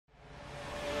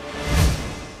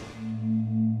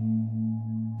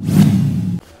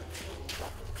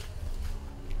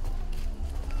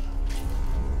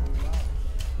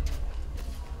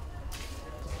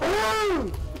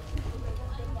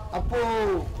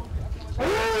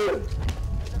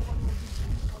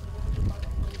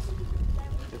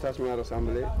Détachement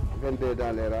rassemblé, 22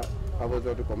 dans les rangs, à vos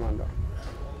ordres commandants.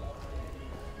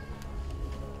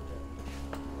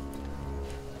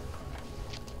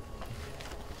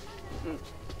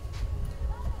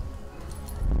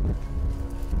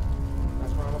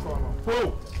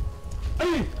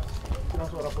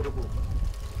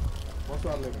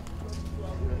 Bonsoir les gars.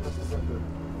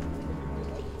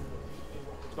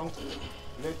 Donc,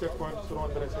 les checkpoints seront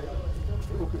dressés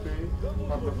et occupés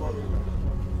par le corps humain.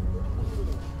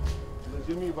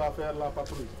 Le GMI va faire la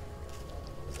patrouille.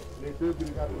 Les 2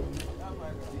 brigades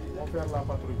vont faire la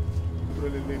patrouille pour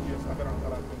les pièces afférentes à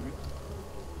la conduite.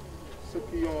 Ceux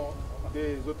qui ont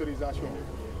des autorisations,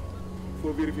 il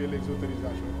faut vérifier les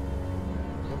autorisations.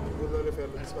 Donc, vous allez faire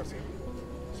le disperser.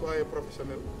 Soyez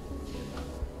professionnels.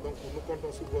 Donc, nous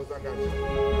comptons sur vos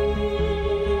engagements.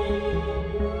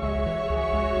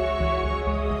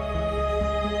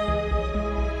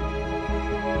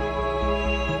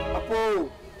 Apo!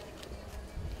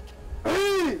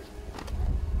 Oui!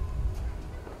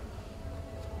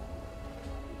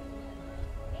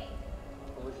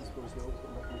 À votre disposition pour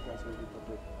l'application du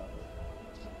protocole.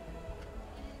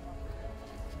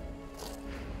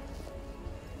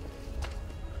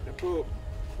 Apo!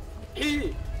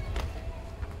 Oui!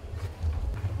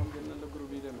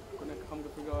 ku nekk xam nga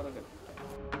fi nga war a dem.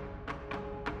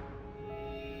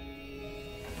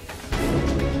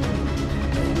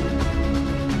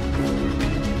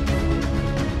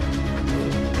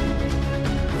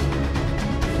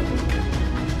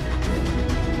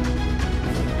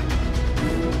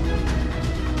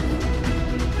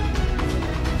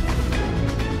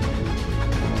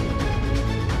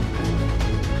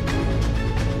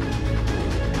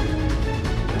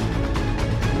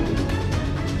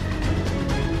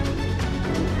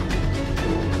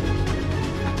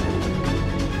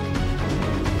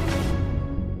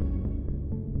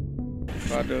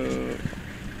 Pas de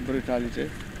brutalité.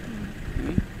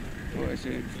 Il faut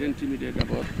essayer d'intimider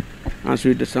d'abord.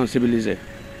 Ensuite de sensibiliser.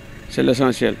 C'est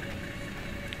l'essentiel.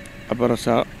 À part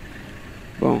ça,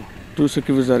 bon, tout ce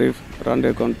qui vous arrive,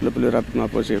 rendez compte le plus rapidement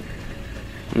possible.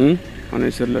 On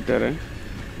est sur le terrain,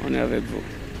 on est avec vous.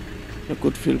 Le coup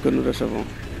de fil que nous recevons.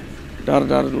 D'art,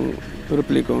 nous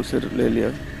repliquons sur les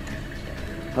lieux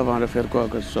avant de faire quoi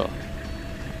que ce soit.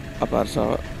 À part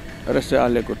ça, restez à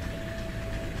l'écoute.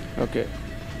 Ok.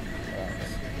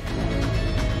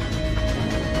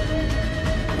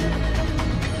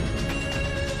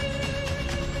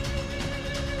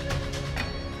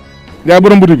 yaay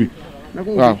borom boutique bi.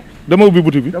 waaw dama ubbi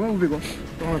boutique bi. Dama ubbi ko.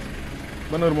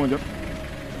 ban heure moo jot.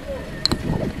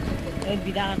 heure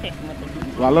bi daa fekk ma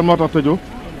tëj. waaw lan moo tax tëjoo.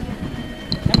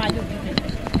 damaa jóg di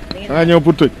tëj. da ngaa ñëw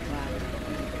pour tëj.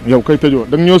 yow kay tëjoo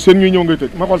da nga ñëw seen ñuy ñëw ngay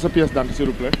tëj ma xool sa pièce d'identité s'il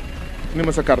vous plaît ni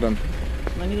ma sa carte d'identité.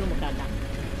 man ñu ma carte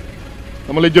d'identité.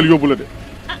 dama lay jël yóbbu la de.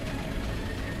 ah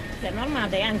c'est normal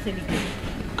day am sa liggéey.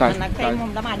 kaay man nag tey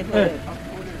moom damaa def erreur.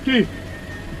 kii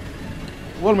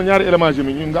wol ma ñaari élément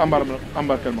jimi ñu nga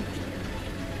embarquer ma ko.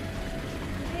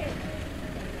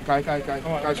 kaay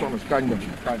soxna si kaay ñu dem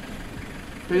kaay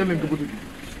te yal leen ko boutique bi.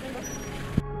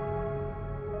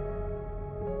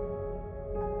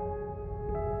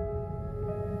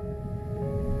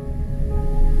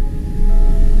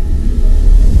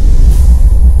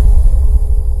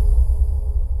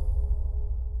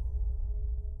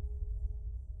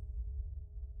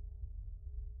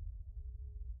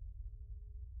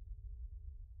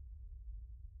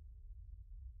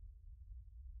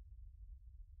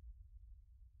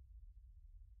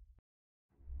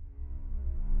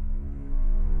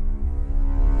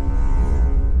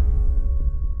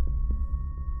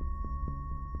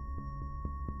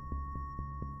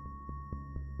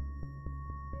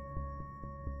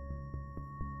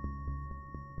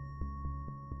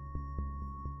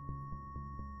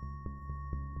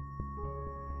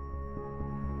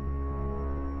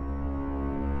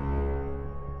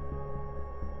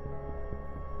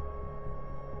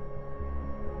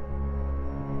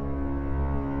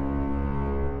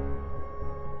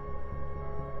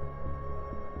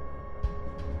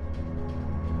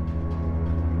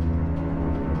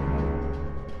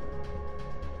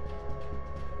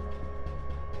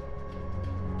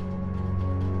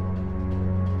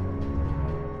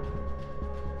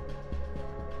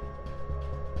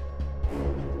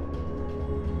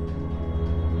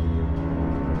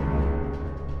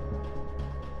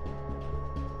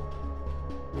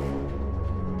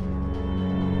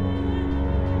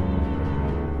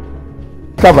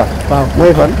 Ça va. waaw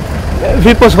mooy fan.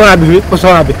 fii poste courant bi fii poste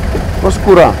courant bi. Poste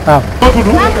courant. waaw. Modou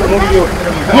Diop.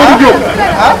 Modou Diop.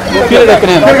 fii la nekk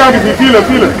nee na.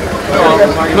 fii la.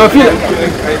 non fii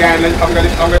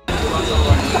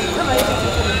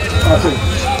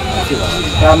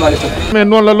mais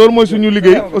noonu la loolu mooy suñu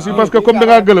liggéey aussi parce que comme da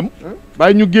ngaa gëlëm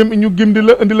bàyyi ñu gém di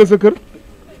la indi la sa kër.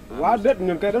 waaw déet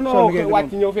ñun kay dañoo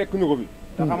wàcc ñëw fekk ñu ko fi.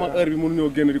 te xam nga heure bi mënu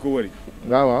ñoo génn di ko wëri.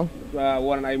 waaw. waaw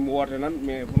war na ay woote nan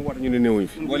mais fu mu woote ñu ne néewuñ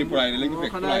fi. boori pulaay lañ ko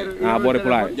fekk pulaay. ah boori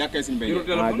pulaay. jàkkee suñu mbéy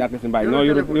jàkkee suñu mbéy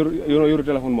ñoo yoru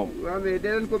téléphone moom. waaw mais da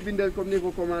leen ko bindal comme ni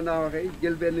ko commandant waxee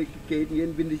jël benn kayit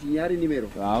ngeen bind ci ñaari numéro.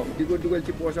 waaw di ko dugal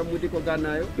ci poosam mu di ko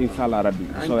gànnaayo. incha allah rabbi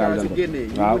soo yàlla su génnee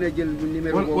ñu mën a jël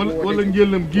numéro boobu wala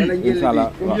njëlam gi incha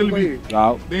allah njël bi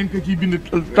waaw da ngeen ko ciy bind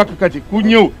takkat yi ku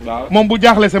ñëw waaw moom bu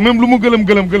jaaxle sa même lu mu gëlëm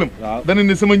waaw dana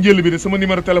ne sama njël bi de sama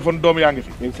numéro téléphone doom yaa ngi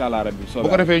fi incha allah rabbi bu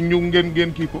ko defee ñu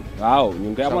ngeen kii ko waaw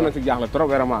ñun koy amoon na si jaaxle trop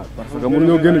vraiment parce que mënu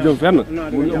ñoo gën a jëm fenn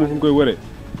mënu amu fu ñu koy wëree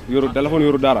yoru téléphone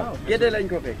yoru dara gédé lañ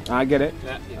ko fekk gédé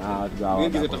waaw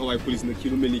ngeen gisee taxawaay police nag ci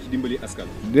lu mel ni ci dimbali askan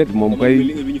déet moom koy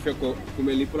li ñu fekk ko ku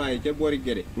mel ni pulaay ca boori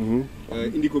gédé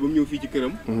indi ko ba mu ñëw fii ci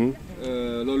këram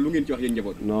loolu lu ngeen ci wax yéen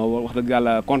njaboot non wax dëgg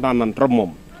yàlla kontaan nañ trop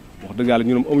moom wax dëgg yàlla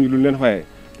ñun amuñu lu leen fayee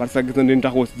parce que gis nañ dañu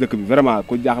taxawoo si dëkk bi vraiment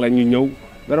ku jaaxle ñu ñëw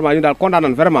vraiment ñu daal kontaan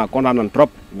nañ vraiment kontaan nañ trop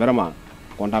vraiment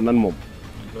kontaan nañ moom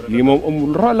lii moom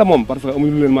amul rôle la moom parce que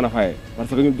amuñu lu leen mën a fayee parce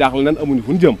que ñu jaaxle nañ amuñu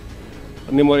fu ñu jëm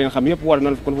numéro yi nga xam yëpp woote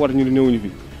nañ kon woote ñu ne néewuñu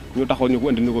fi ñu taxaw ñu ko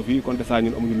indi ni ko fii kon te saa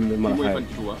ñun amuñu lu leen mën a fayee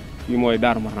fii mooy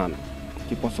Darou Marnaan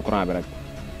ci poste courant bi rek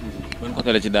ban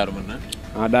côté la ci Darou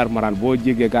Marnaan Darou Marnaan boo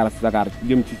jéggee gaara si Dakar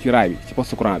jëm ci raay bi ci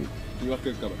poste courant bi ñu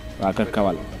wax kër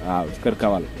Kawal waaw kër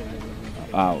Kawal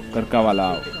waaw kër Kawal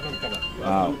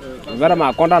waaw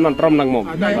vraiment kontaan nañ trop nag moom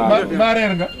mbaa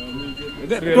reer nga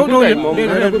moom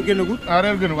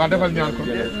reer gën waa defal ñaan ko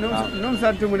noonu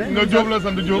sant mu ne nga Jóob la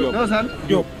sant Jóob noo sant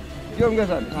Jóob nga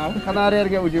sant waaw xanaa reer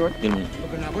nga uti woon bëgg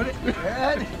naa ko de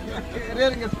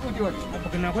reer nga uti woon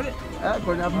bëgg naa ko de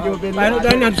kon am ñëw benn waaye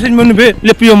daal ñaan sëñ Manoumbe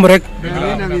lépp yomb rek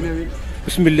amiin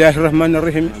bismillahi rahmani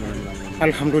rahim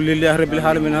alhamdulillahi rabbil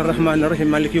alamin arrahmani rahim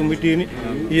maliki yawmi ddin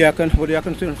iyyaka na'budu wa iyyaka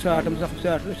nasta'in siraatal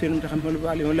mustaqim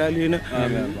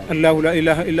Allahu la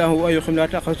ilaha illa huwa ayyuhum la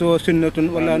ta'khudhuhu sinatun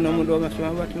wa la nawmun lahu ma fis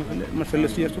samawati wa ma fil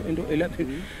ardi yas'alu ila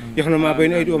ya'lamu ma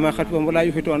bayna aydihim wa ma khalfahum wa la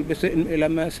yuhituna bi shay'in illa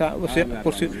ma sha'a wa si'a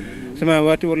kursiyuhu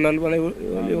samawati wal ardi wa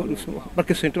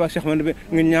barke Sëñ Tuubaa Cheikh Manoumbe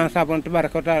ngi ñaan sa Boroom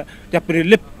tabaraka wa taala jàppale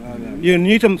lépp yéen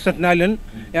ñi itam sant naa leen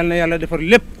yal na yàlla defar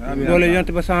lépp loolu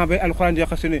yonent ba sama bay alxuraan ji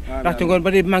xas ni ndax ci ngoon ba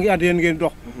di maa ngi ànd yéen ngeen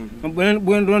dox bu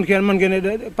ngeen doon kenn mën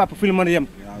ngeen papa fi lu mën a yem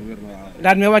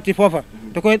daal may wàcc foofa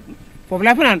te koy foofu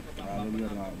laa fanaan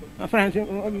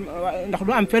ndax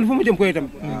du am fenn fu mu jëm koy itam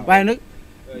waaye nag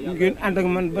ngeen ànd ak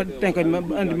man ba tenkañ ma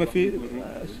ba andi ma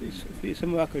fii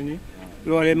sama waa kër ñi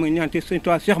loolee ma ngi ñaan ci Sëñ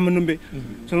Tuubaa Cheikh Manoumbe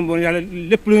sunu bon yàlla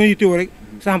lépp lu ngeen yittewoo rek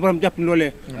sama borom jàpp ni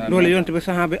loolee yonte ba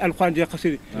saxaa bi alxuraan ji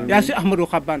xasidi yaa si Ahmadou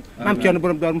Xabbaan maam Ceerno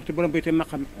borom Daaru Muxti borom bayte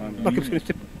maqam barke sëñ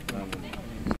sëpp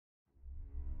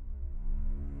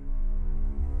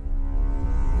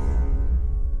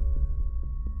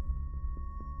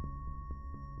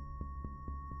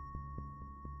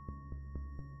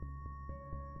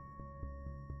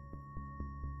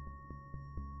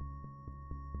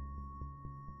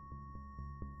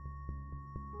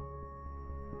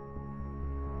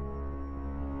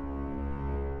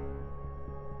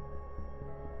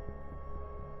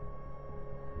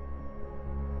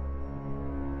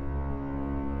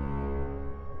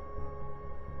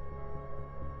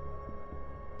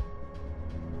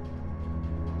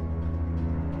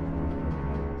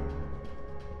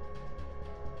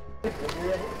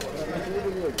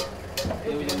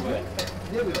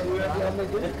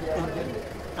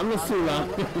am na suula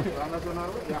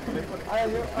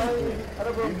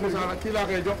kii laa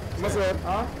koy jox maseer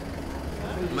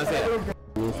maseer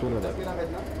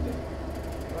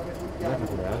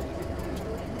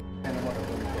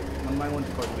man maa ngi woon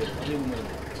ci kaw bi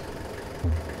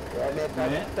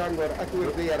mais tàngoor ak wér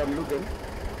gu yaram lu gën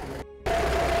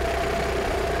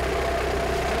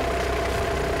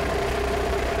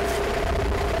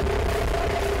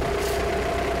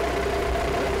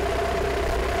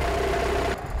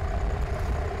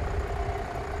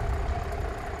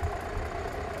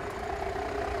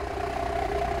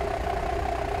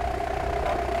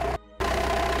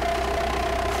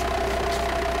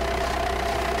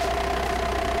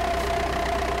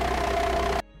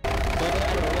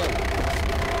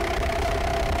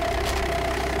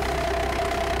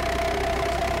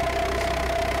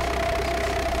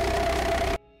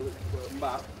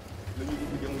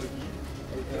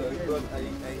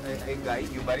ay gaay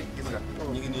yu bari gis nga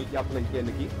ñu ngi nii jàpp nañ kenn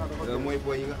ki mooy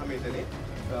booy yi nga xamante ne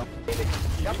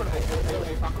jàpp na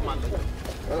ay fàqman lañ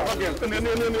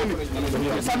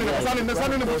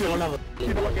sànni na butéel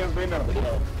kii dafa gees day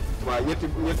nelaw waaw ñetti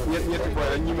boy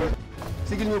la ñi moom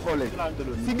sigil ñu xoolee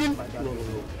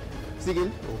sigil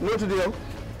noo tudd yow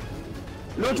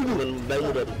loo tudd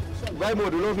Baye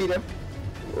Modou loo fiy def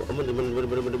man dama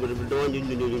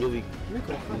ñëw bi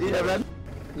di def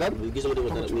lan gisuma dama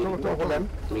dara toogal lan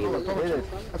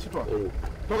assis-toi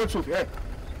toogal suuf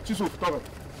ci suuf toogal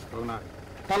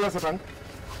tàllal sa tànk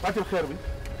wàccal xeer bi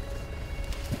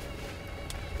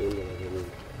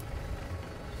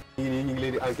ñu ngi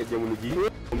leen di enquête jamono ji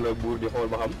moom la buur di xool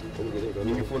ba xam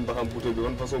ñu ngi fóon ba xam bouteille bi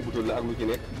wan façon bouteille la ak lu ci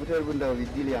nekk bouteille bu ndaw bi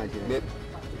diluant ci nekk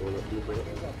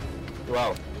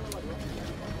waaw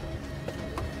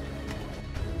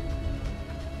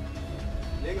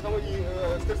léegi xam nga ñi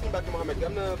kër Sëñ Mbàkke Mohamed bi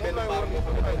am na benn mbaar moo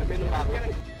xam ne benn mbaar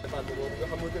defal boobu nga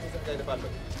xam mooy kër Sëñ Kay defal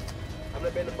am na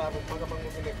benn mbaar bu mag a mag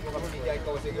moo fi nekk moo xam ne jaay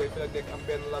kaw seeg yooyu fi la nekk am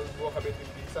benn lal boo xamante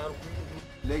ni sans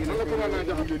léegi nag commandant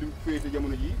jaxam li féete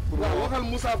jamono ji waaw waxal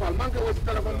Moussa Fall man ko woo si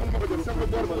téléphone mënu ma ko jot sama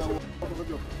boor ma ko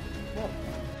jot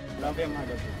la fay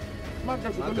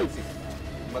magal su ko léegi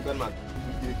magal mag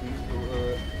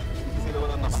ci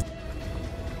wala nafa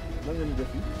lan ngeen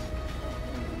def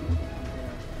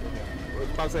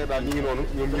Pape daal ñu ngi noonu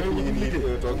ñoom ñëpp ñu ngi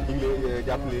nii toog ñu ngi leen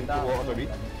jàppale ci woo oto bi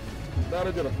daara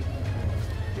jëla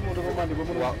ci moom dafa mandi ba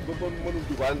mënul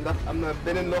dugg waaw ndax am na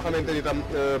beneen loo xamante ni tam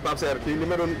Pape Serre kii li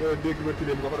ma doon dégg ba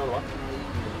tuddee nga ko doon wax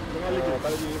dama liggéey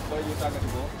bala ñuy tàggati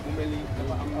ko mu mel ni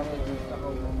dafa am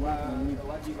taxaw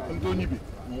waa ji am doo ñibbi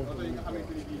oto yi nga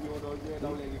xamante ni ñoo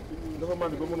daw léegi dafa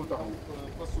mandi ba mënul taxaw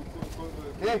poste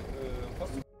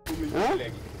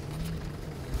léegi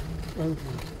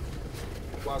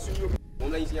waaw suñu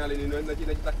moom lañu signalé ni na ci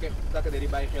takk der yi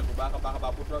bàyyi xel bu baax a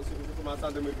baax pour surtout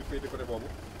gendarmerie bi féete côté boobu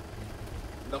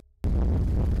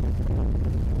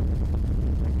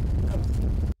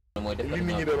mooy def li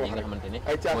nit ñi doon wax rek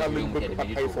ay caaxaan lañ bëgg ak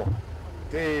ay fo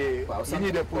te li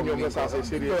ñuy def pour ñoom la sensé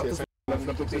sérieux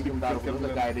nga toog seen daal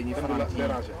fekk gars yi dañuy fanaan ci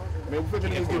mais bu fekkee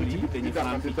ne ngeen ci dañuy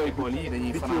fanaan ci école yi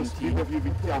dañuy fanaan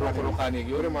ci ruqaan yeeg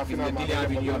yooyu gis nga diluant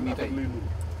bi ñu yor nii tey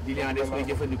diluant des koy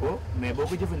jëfandikoo mais boo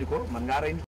ko jëfandikoo mën ngaa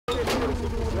rey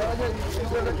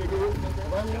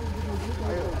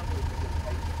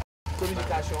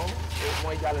communication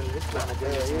mooy jàllale lépp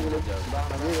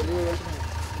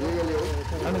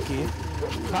ana kii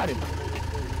xaarim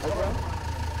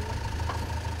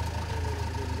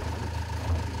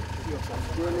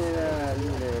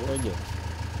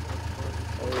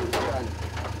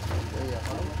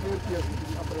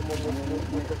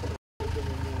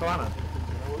kawana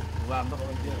waaw ndox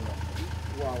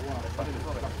waaw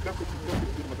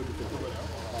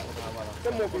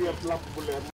kan moo ko yor lampe bu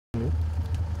leer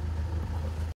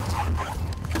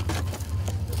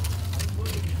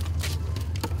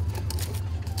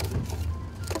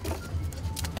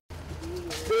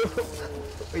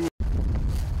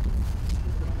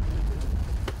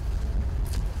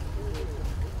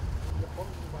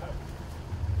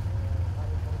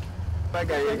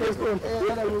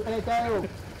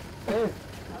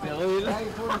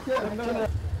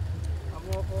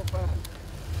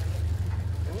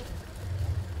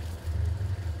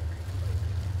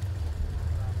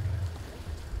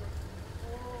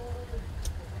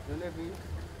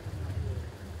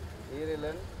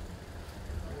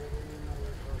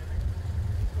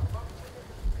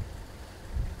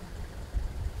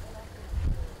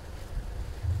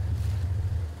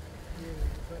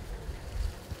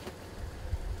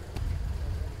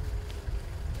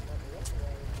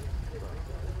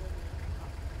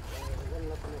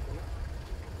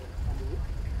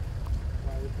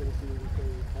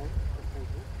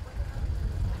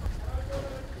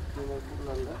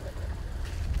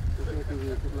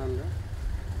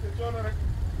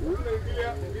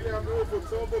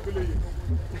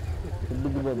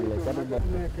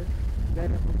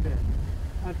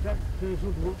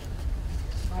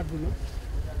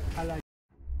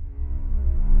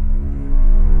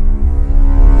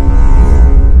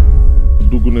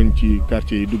dugg nañ ci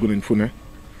quartier yi dugg nañ fu ne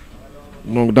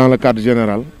donc dans le cadre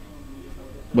général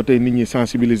ba tey nit ñi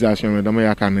sensibilisation bi dama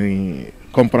yaakaar ni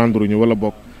comprendre ñu wala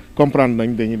bokk comprendre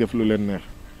nañ dañuy def lu leen neex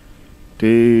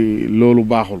te loolu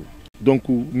baaxul. donc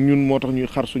ñun moo tax ñuy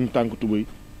xar suñu tànk tubéy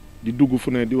di dugg fu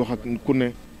ne di wax ak ku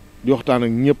ne di waxtaan ak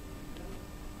ñëpp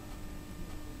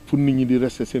pour nit ñi di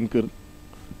rester seen kër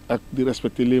ak di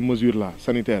respecter les mesures là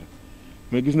sanitaires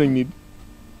mais gis nañ ni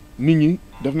nit ñi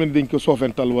daf mel ni dañ ko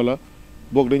soofental wala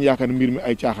boog dañ yaakaar ne mbir mi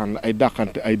ay caaxaan la ay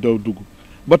dàqante ay daw dugg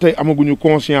ba tey amaguñu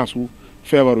conscience wu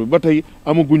feebar bi ba tey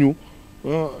amaguñu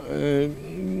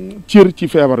cër ci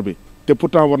feebar bi te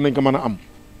pourtant war nañ ko mën a am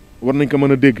war nañ ko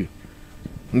mën a dégg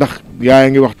ndax gaa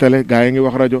yi ngi wax télé gaa yi ngi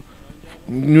wax rajo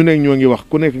ñu nekk ñoo ngi wax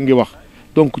ku nekk ngi wax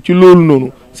donc ci loolu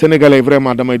noonu sénégalais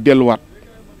vraiment damay delluwaat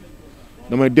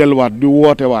di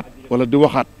wootewaat wala di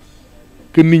waxaat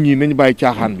que nit ñi nañ bàyyi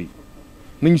caaxaan bi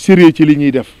nañ sérieux ci li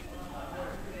ñuy def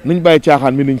nañ bàyyi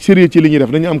caaxaan bi nañ sérieux ci li ñuy def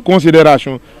nañu am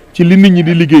considération ci li nit ñi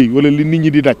di liggéey wala li nit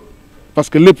ñi di daj parce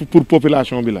que lépp pour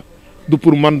population bi la du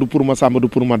pour man du pour ma Samba du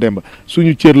pour ma Demba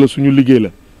suñu cër la suñu liggéey la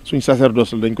suñu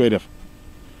sacerdoce la dañ koy def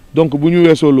donc bu ñu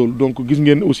weesoo loolu donc gis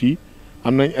ngeen aussi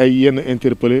am nañ ay yenn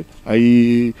interpellé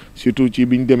ay surtout ci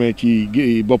bi ñu demee ci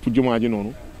bopp jumaa ji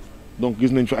noonu donc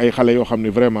gis nañ fi ay xale yoo xam ne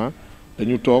vraiment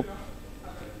dañu toog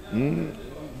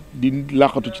di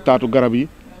làqatu ci taatu garab yi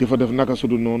di fa def naka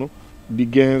sudu noonu di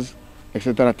 15 et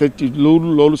cetera te ci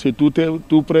loolu c'est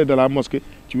tout près de la mosquée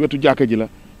ci wetu jàkka ji la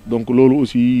donc loolu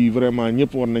aussi vraiment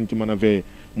ñëpp war nañ ci mën a veiller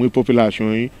muy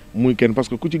population yi muy kenn parce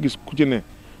que ku ci gis ku ci ne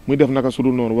muy def naka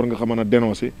sudu noonu war nga xam mën a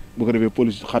dénoncer bu ko defee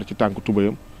police xar ci tànk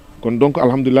tubayam kon donc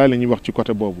alhamdulilah la ñuy wax ci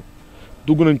côté boobu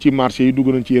dugg nañ ci marché yi dugg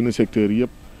nañ ci yenn secteurs yëpp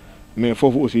mais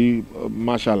foofu aussi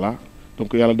macha allah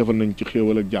donc yàlla defal nañ ci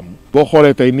xéewal ak jàmm. boo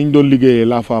xoolee tey ni ñu doon liggéeyee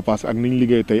la fois passée ak ni ñu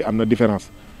liggéey tey am na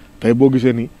différence tey boo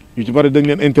gisee ni ñu ci bari dañ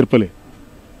leen interpeller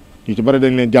ñu ci bari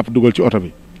dañ leen jàpp dugal ci oto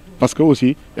bi parce que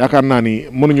aussi yaakaar naa ni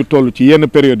mënuñu toll ci yenn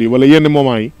périodes yi wala yenn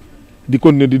moments yi di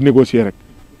continuer di négocier rek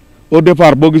au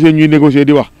départ boo gisee ñuy négocier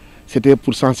di wax c'était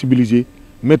pour sensibiliser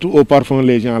mettre au parfum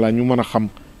les gens là ñu mën a xam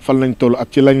fan lañ toll ak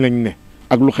ci lañ ne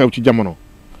ak lu xew ci jamono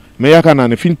mais yaakaar naa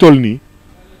ne fi ñu toll nii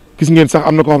gis ngeen sax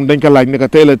am na ko xam ne dañ ko laaj ne que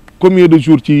tey la combien de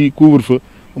jours ci couvre-feu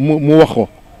mu wax ko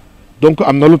donc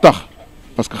am na lu tax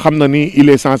parce que xam na ni il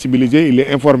est sensibilisé il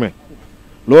est informé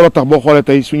looloo tax boo xoolee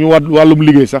tey suñu wàllum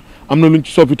liggéey sax am na luñ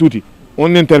ci soppi tuuti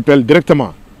on interpelle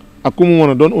directement ak ku mu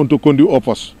mën a doon on te conduit au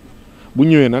poste bu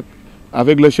ñëwee nag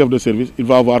avec le chef de service il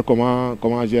va voir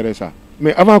comment gérer ça.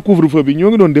 mais avant couvre-feu bi ñoo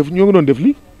ngi doon def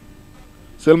lii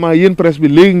seulement yéen presse bi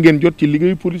léegi ngeen jot ci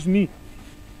liggéeyu police nii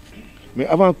mais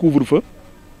avant couvre-feu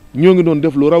ñoo ngi doon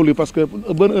def lu raw li parce que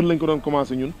bonne heure lañ ko doon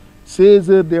commencé ñun 16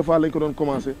 heures des fois lañ ko doon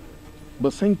commencé ba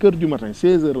 5 heures du matin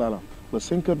 16 heures laa la ba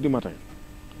 5 heures du matin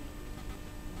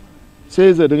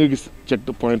 16 heures da nga gis check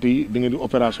point yi da nga di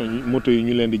opération yi moto yi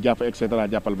ñu leen di jàpp et cetera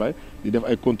jàppal bay di def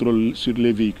ay contrôle sur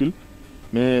les véhicules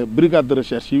mais brigade de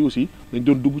recherche yi aussi dañ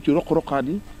doon dugg ci roq-roqaat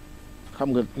yi xam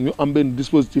nga ñu am benn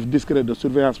dispositif discret de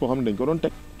surveillance boo xam ne dañ ko doon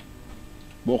teg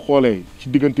boo xoolee ci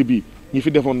diggante bi ñi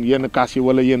fi defoon yenn kaas yi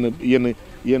wala yenn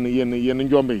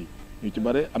njombe yi ñu ci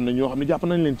bare am na ñoo xam ne jàpp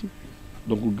nañ leen ci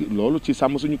donc loolu ci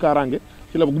sàmm suñu kaaraange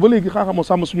ci la ba léegi xaaxamoo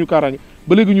sàmm suñu kaaraange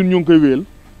ba léegi ñun ñoo ngi koy wéyal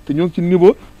te ñoo ngi ci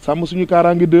niveau sàmm suñu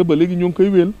kaaraange 2 ba léegi ñoo ngi koy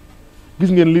wéyal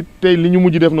gis ngeen li tey li ñu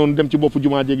mujj def noonu dem ci bopp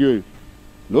jumaa jeeg yooyu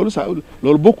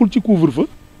loolu bokkul ci couvre-feu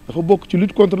dafa bokk ci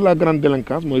lutte contre la grande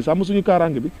délinquance mooy sàmm suñu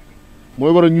kaaraange bi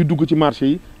mooy waral ñuy dugg ci marché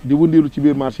yi di wëndeelu ci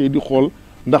biir marché yi di xool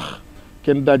ndax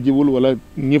kenn dajjiwul wala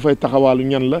ñi fay taxawaalu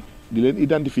ñan la di leen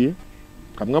identifier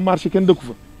xam nga marché kenn dëkku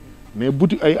fa mais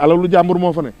boutique ay alalu jàmbur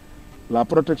moo fa ne la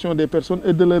protection des personnes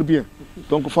et de leurs biens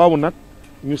donc faaw nag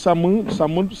ñu sàmm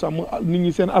nit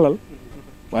ñi seen alal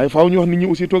waaye faaw ñu wax nit ñi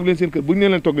aussi toog leen seen kër bu ñu nee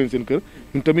leen toog leen seen kër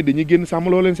ñun tamit dañuy génn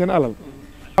sàmmaloo leen seen alal.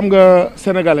 xam nga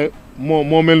sénégalais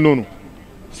moo mel noonu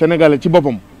sénégalais ci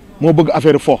boppam moo bëgg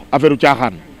affaire affaire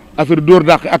caaxaan affaire dóor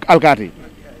dàq ak alkaati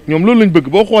ñoom loolu lañ bëgg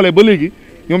boo xoolee ba léegi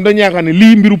ñoom dañ yaakaar ne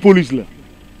lii mbiru police la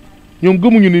ñoom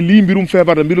gëmuñu ni lii mbirum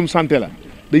feebar la mbirum santé la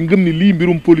dañ gëm ni lii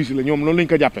mbirum police la ñoom loolu lañ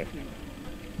ko jàppee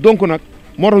donc nag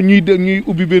moo tax ñuy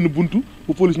ubbi benn buntu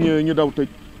bu police ñëwee ñu daw tëj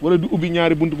wala di ubbi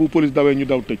ñaari buntu bu police dawee ñu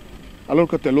daw tëj alors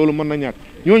que te loolu mën na ñàkk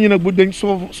ñooñu nag bu dañ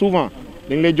souvent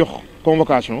dañ lay jox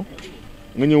convocation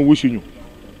nga ñëw wusi ñu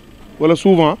wala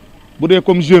souvent bu dee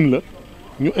comme jeune la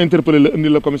ñu interpeller la indi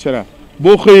la commissariat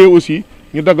boo xëyee aussi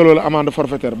ñu daggaloo la amende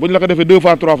forfaitaire buñ la ko defee 2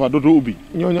 fois 3 fois dootoo ubbi.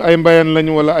 ñooñu ay mbayeen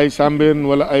lañu wala ay sàmbeen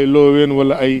wala ay looween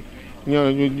wala ay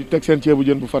ñu teg seen ceebu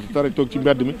jën bu fàtt tara toog ci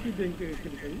mbedd mi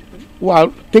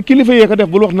waaw te kilifa yee ko def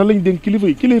bul wax na lañ dénk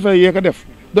kilifa yee ko def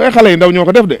do ay xale yi ndaw ñoo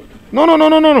ko def de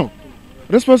non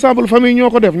responsable famille ñoo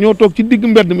ko def ñoo toog ci digg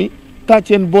mbedd mi taaj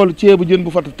seen bool ceebu jën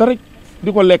bu fàtt tara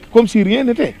di ko lekk comme si rien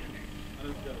n'était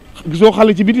gisoo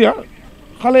xale ci biti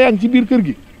xale yaa ngi ci biir kër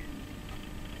gi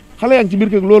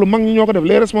loolu mag ñi ñoo ko def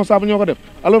les responsables ñoo ko def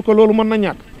alors que loolu mën na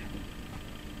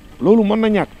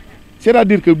ñàkk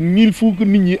c'est-à-dire que il faut que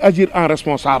nit ñi agir en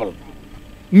responsable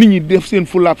nit ñi def seen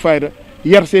fulla ak fayda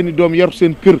yar seen i doom yar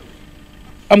seen kër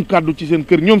am kàddu ci seen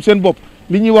kër ñoom seen bopp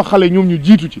li ñuy wax xale ñoom ñu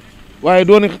jiitu ci waaye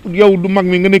doone yow du mag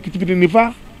mi nga nekk ci biti ni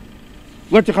faa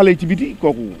wàcc xale yi ci biti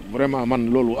kooku vraiment man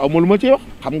loolu aw ma lu ma cee wax.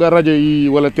 xam nga rajo yi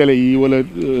wala télé yi wala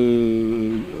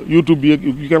YouTube bi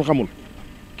yu kenn xamul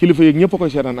kilifa yeeg ñëpp a koy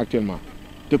seetaan actuellement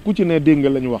te ku ci ne dégg nga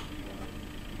la ñu wax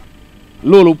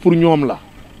loolu pour ñoom la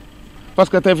parce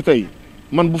que tey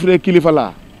man bu fi dee kilifa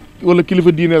laa wala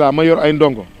kilifa diine laa ma yor ay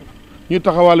ndongo ñu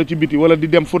taxawaalu ci biti wala di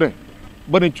dem fu ne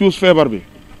ba ne cuus feebar bi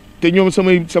te ñoom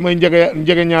samay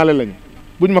njege ñaale lañu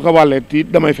buñ ma ko wàllee ti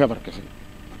damay feebar kese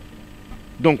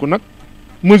donc nag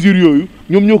mesure yooyu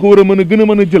ñoom ñoo ko war a mën a gën a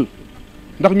mën a jël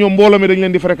ndax ñoom mbooloo mi dañ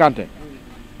leen di fréquenter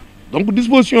donc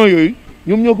disposition yooyu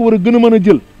ñoom ñoo ko war a gën a mën a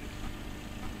jël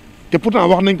te pourtant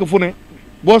wax nañ ko fu ne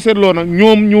boo seetloo nag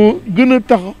ñoom ñoo gën a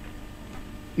tax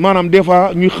maanaam des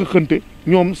fois ñuy xëxante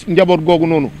ñoom njaboot googu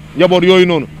noonu njaboot yooyu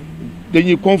noonu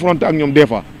dañuy confronter ak ñoom des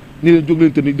fois ni leen jóg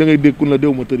leen tëdd da ngay dégg kun la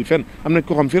déw ma tëri fenn am na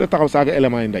ko xam fii la taxaw saaga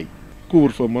éléments yi ndey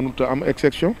couvre-feu mënut a am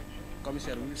exception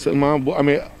seulement bu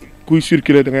amee kuy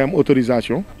circuler da ngay am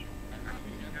autorisation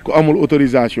ku amul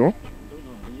autorisation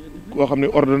koo xam ne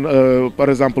ordre par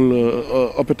exemple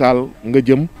hôpital nga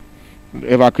jëm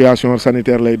évacuation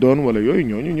sanitaire lay doon wala yooyu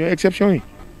ñooñu ñooy exception yi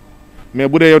mais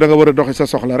bu dee yow da nga war a doxi sa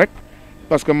soxla rek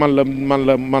parce que man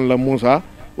la Moussa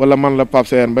wala man la Pape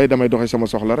Seyane Mbaye damay doxi sama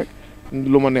soxla rek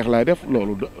lu ma neex laay def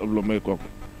loolu lu may kooku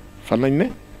fan nañ ne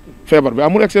feebar bi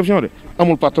amul exception de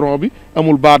amul patron bi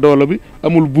amul baadoola bi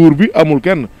amul buur bi amul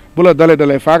kenn bu la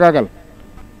dalee faagaagal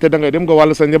te da ngay dem nga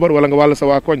wàll sa njaboot wala nga wàll sa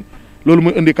waa koñ loolu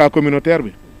muy indi cas communautaire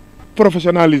bi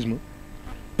professionnalisme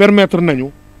permettre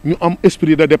nañu ñu am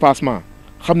esprit de dépassement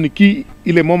xam ni kii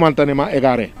il est momentanément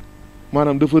égaré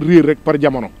maanaam dafa réer rek par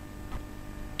jamono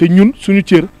te ñun suñu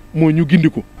cër mooy ñu gindi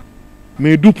ko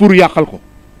mais du pour yàqal ko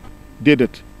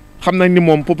déedéet xam nañ ni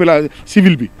moom population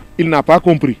civile bi il n'a pas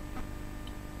compris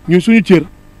ñun suñu cër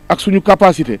ak suñu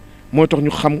capacité mooy tax ñu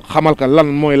xamal ka lan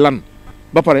mooy lan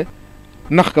ba pare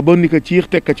nax ka ba ni ko ciix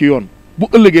teg ka ci yoon bu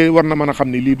ëllëgee war na mën a xam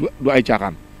ni lii du ay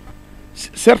caaxaan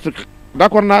certes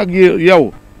d'accord naa ak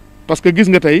yow parce que gis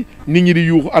nga tey nit ñi di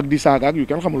yuuxu ak di saaga ak yu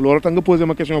kenn xamul loolu tax nga posé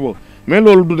ma question boobu mais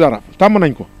loolu du dara tàmm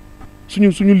nañ ko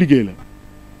suñu liggéey la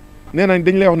nee nañ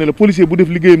dañ lay wax ne la policier bu def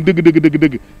liggéeyam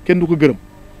dëgg kenn du ko gërëm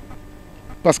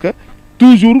parce que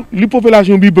toujours li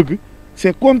population bi bëgg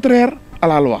c'est contraire à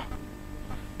la loi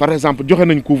par exemple joxe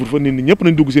nañ couvre-feu nit ñi ñëpp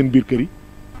nañ dugg seen biir kër yi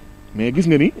mais gis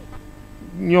nga ni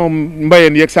ñoom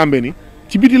mbayeen yeeg sàmbeen yi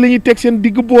ci biti la ñuy teg seen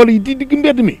digg bool yi di digg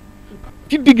mbedd mi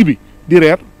ci digg bi di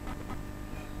reer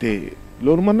te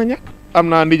loolu mën na ñàkk am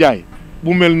naa ndijaay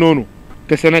bu mel noonu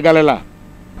te sénégalais laa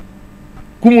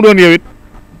ku mu doon yow it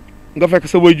nga fekk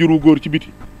sa way juru góor ci biti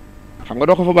xam nga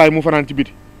doo ko fa bàyyi mu fanaan ci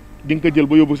biti di nga ko jël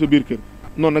ba yóbbu sa biir kër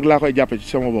noonu nag laa koy jàppe ci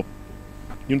sama bopp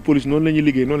ñun police noonu la ñuy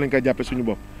liggéey noonu lañ koy jàppe suñu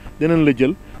bopp dinañ la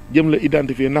jël jëm la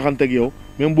identifier naxanteeg yow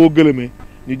même boo gëlëmee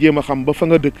ñu jéem a xam ba fa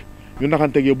nga dëkk ñu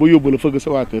naxanteeg yow ba yóbbu la fëgg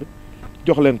sa waa kër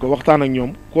jox leen ko waxtaan ak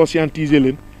ñoom conscientiser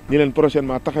leen ni leen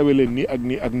prochainement taxawee leen nii ak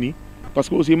nii ak nii parce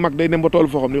que aussi mag day dem ba tool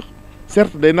foo xam ne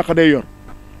certes day naqa day yor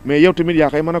mais yow tamit yaa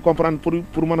koy mën a comprendre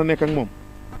pour mën a nekk ak moom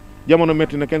jamono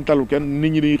metti na kenn talul kenn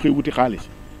nit ñi dañuy xëy wuti xaalis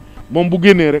moom bu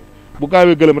génnee rek bu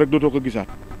gaawee gëlëm rek dootoo ko gisaat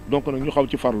donc nag ñu xaw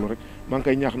ci farlu rek maa ngi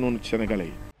koy ñaax noonu ci sénégalais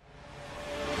yi